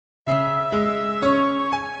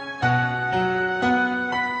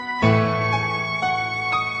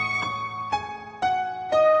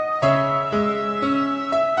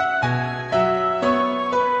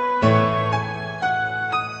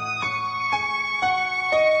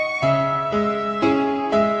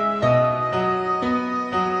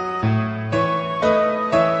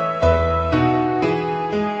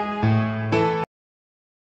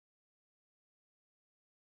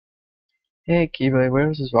Hey Keyblade,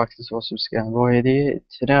 where's this Roxy Sorcerer Scan Boy idiot?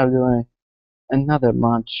 Today I'm doing another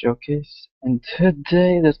mod showcase, and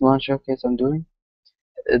today this mod showcase I'm doing,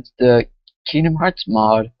 it's the Kingdom Hearts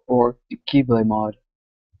mod, or the Keyblade mod.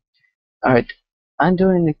 Alright, I'm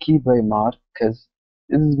doing the Keyblade mod, because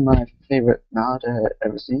this is my favorite mod I've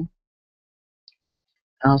ever seen.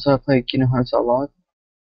 And also I play Kingdom Hearts a lot,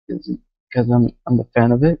 because I'm a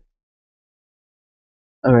fan of it.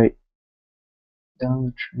 Alright, down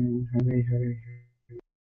the train, hurry, hurry, hurry.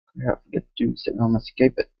 I forget to do something on my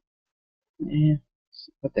escape it. Yeah,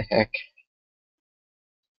 what the heck.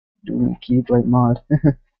 Doing a Keyblade mod.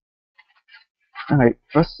 Alright,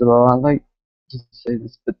 first of all, I'd like to say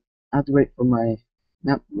this, but I have to wait for my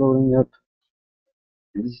map loading up.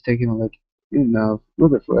 This is taking like, a little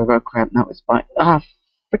bit forever. Crap, now it's fine. Ah,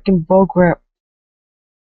 freaking bull crap.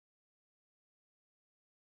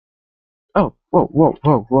 Oh, whoa, whoa,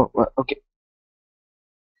 whoa, whoa, whoa, okay.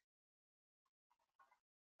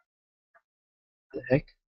 The heck?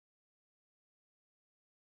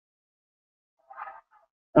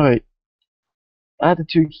 Alright, I have the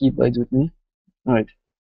two Keyblades with me. Alright,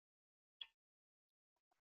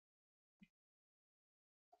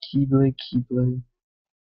 Keyblade.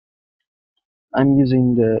 I'm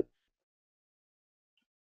using the,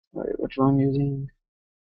 alright, which one I'm using?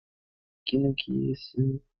 Kingdom Keys,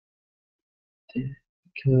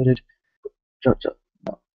 decoded,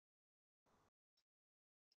 no.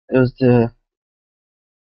 It was the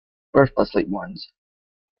first plus late ones.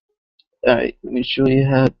 Alright, let me show you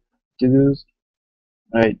how to do this.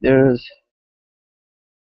 Alright,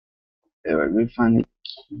 alright, we find the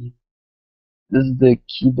key. This is the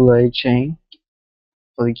Keyblade chain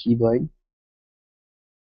for the Keyblade.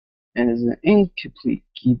 And it's an incomplete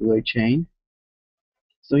Keyblade chain.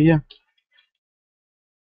 So yeah.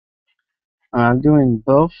 I'm doing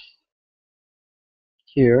both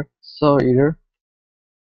here. Soul Eater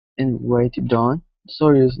and Way to Dawn.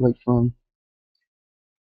 Soul Eater is like from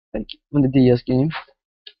the DS game.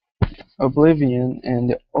 Oblivion and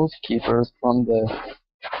the Oath Keepers from the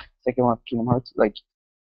second one of Kingdom Hearts. Like,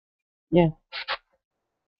 yeah.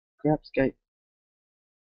 Crap, Skype.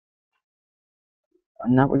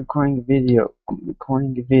 I'm not recording a video. I'm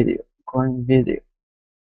recording a video.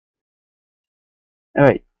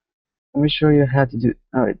 Alright, let me show you how to do.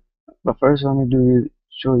 Alright, but first I'm gonna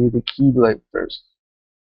show you the Keyblade first.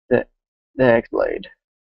 The X-Blade.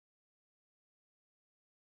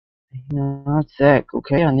 Not Zach,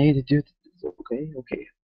 okay? I need to do this. Okay,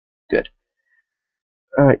 good.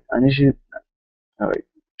 Alright, I need you. Alright,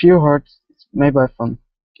 Pure Hearts is made by from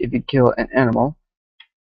if you kill an animal.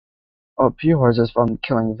 Or Pure Hearts is from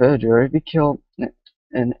killing a villager. If you kill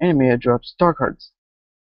an enemy, it drops Dark Hearts.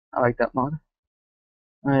 I like that mod.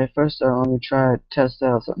 Alright, first let me try to test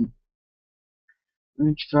out something. Let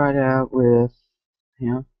me try it out with,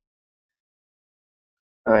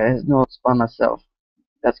 alright, it's no by myself.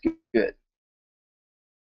 That's good.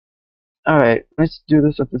 Alright, let's do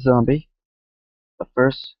this with the zombie. But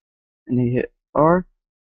first, I need to hit R.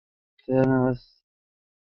 Then let's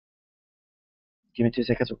give me 2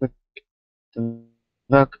 seconds real quick.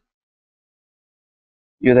 Look,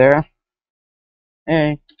 you there?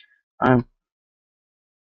 Hey, I'm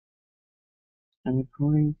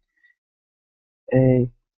recording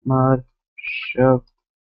a mod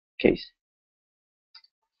showcase.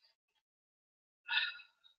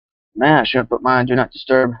 Man, I should have put mine do not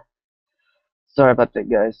disturb. Sorry about that,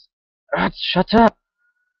 guys. Shut up!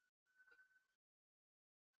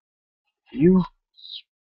 You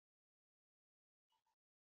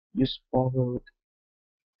swallowed.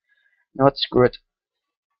 No, what? Screw it.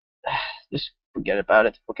 Just forget about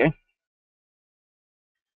it, okay?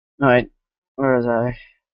 Alright, where was I?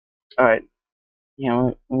 Alright,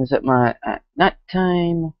 when was it my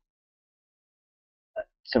nighttime?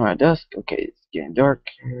 Somewhere at dusk. Okay, it's getting dark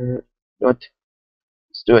here. What?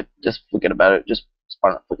 Let's do it. Just forget about it. Just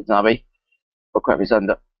spawn a freaking zombie. Oh crap, he's on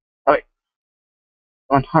the. Alright,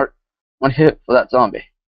 one heart, one hit for that zombie.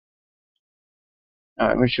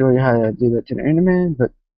 Alright, I'm gonna show you how to do that to the enderman,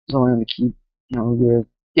 but it's only on the key, with.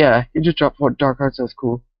 Yeah, you just dropped 4 dark hearts, that's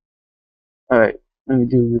cool. Alright, let me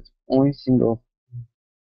do with only single.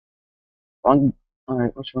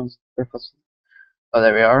 Alright, which one's the first? Oh,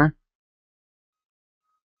 there we are.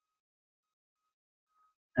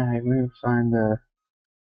 Alright, we're gonna find the.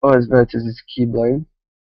 Oh, it's better to this Keyblade.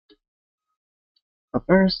 But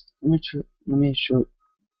first, let me show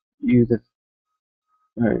you the.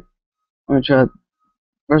 Alright, I'm gonna try.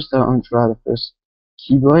 First, I'm gonna try the first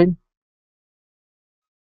Keyblade.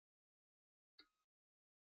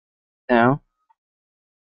 Now,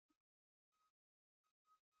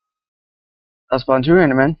 I spawned 2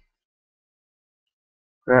 endermen.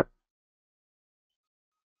 Crap.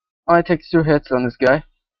 Only takes 2 hits on this guy.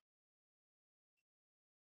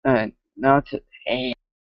 And now it's hey,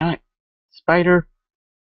 spider.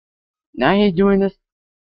 Now you're doing this.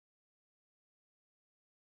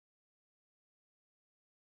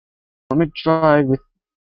 Let me try with.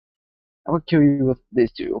 I will kill you with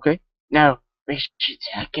these 2, okay? No, we should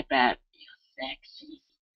talk about your sexy.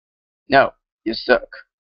 No, you suck.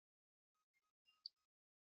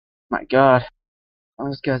 My God, oh,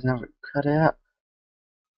 this guy's never cut it out.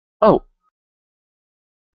 Oh,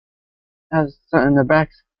 has something in their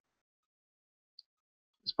backs.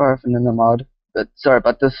 It's far from the mod, but sorry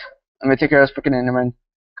about this. I'm gonna take care of this freaking Enderman.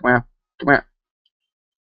 Come here, come here.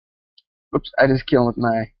 Oops, I just killed him with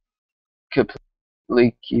my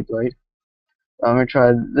complete Keyblade. I'm gonna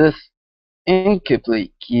try this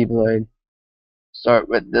incomplete Keyblade. Start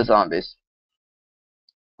with the zombies.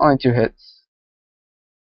 Only 2 hits.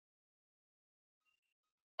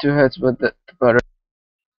 2 hits with the butter.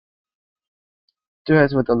 2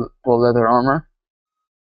 hits with the full leather armor.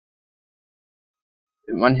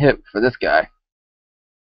 And 1 hit for this guy.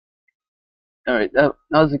 Alright, that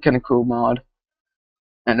was a kind of cool mod.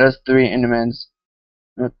 And there's 3 Endermans.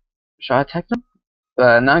 Should I attack them? But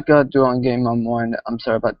I'm not gonna do on game on 1. I'm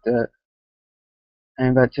sorry about that.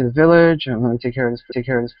 And back to the village. I'm gonna take care of this.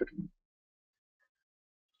 Freaking.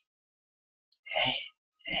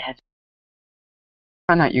 Hey,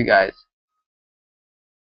 why not you guys?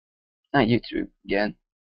 Not you 2 again.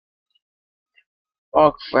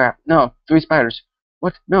 Oh crap! No, 3 spiders.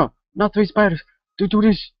 What? No, not 3 spiders. Do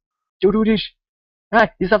this. Do this. Ah,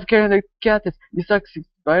 you suffocating the cactus. You suck,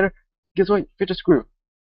 spider. Guess what? Fit a screw.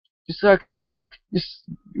 You suck.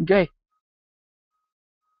 You're gay.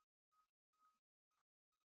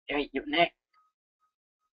 Hey, you neck.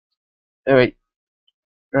 Alright.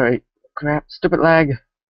 Alright. Crap. Stupid lag.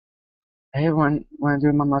 Hey, when I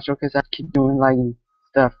do my mod showcase, I keep doing lagging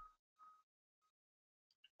stuff.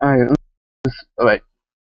 Alright. Alright.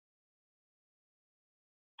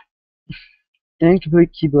 The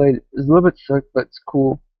incomplete Keyblade is a little bit suck, but it's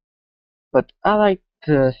cool. But I like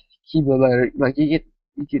the Keyblade. Like you get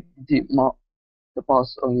the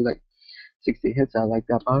boss only like 60 hits. I like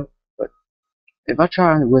that part. But if I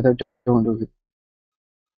try with her, don't do it.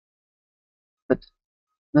 But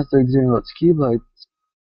that's the example. It's Keyblade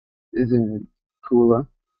isn't cooler.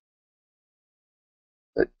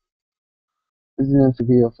 But isn't it to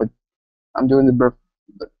be for I'm doing the birth.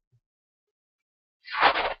 But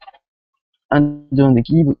I'm doing the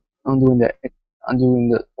key. I'm doing the. I'm doing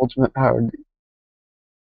the ultimate power.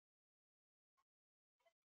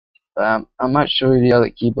 I might show you the other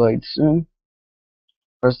Keyblades soon.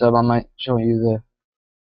 First up, I might show you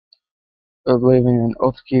the Oblivion and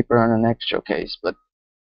Oathkeeper in the next showcase. But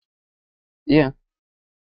yeah,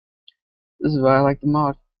 this is why I like the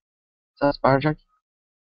mod. Is that Spider Jack?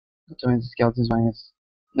 Tell me the skeleton's minus.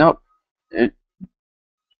 Nope. It.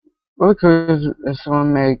 What if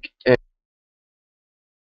someone make it?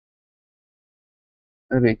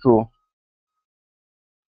 That'd be cool.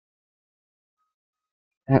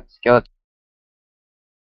 That skeleton.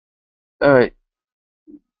 Alright.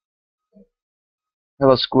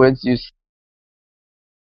 Hello, squids. You.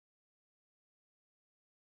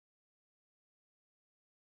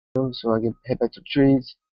 So I can head back to the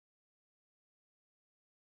trees.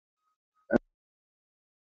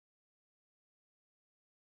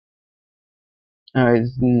 Alright,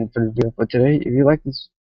 this is it for the video for today. If you like this,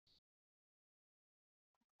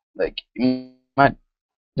 like, you might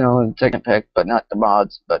download the second pack, but not the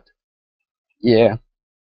mods, but yeah.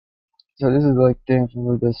 So this is like the info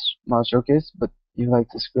for this mod showcase, but if you like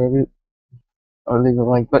to subscribe it, or leave a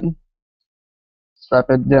like button. Slap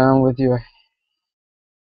it down with your,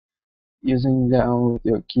 using down with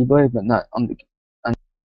your keyblade, but not on the,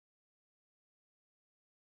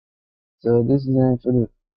 so this is it for the,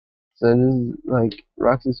 so this is like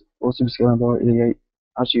Roxas, also scaling about 88.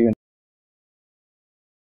 I'll see you in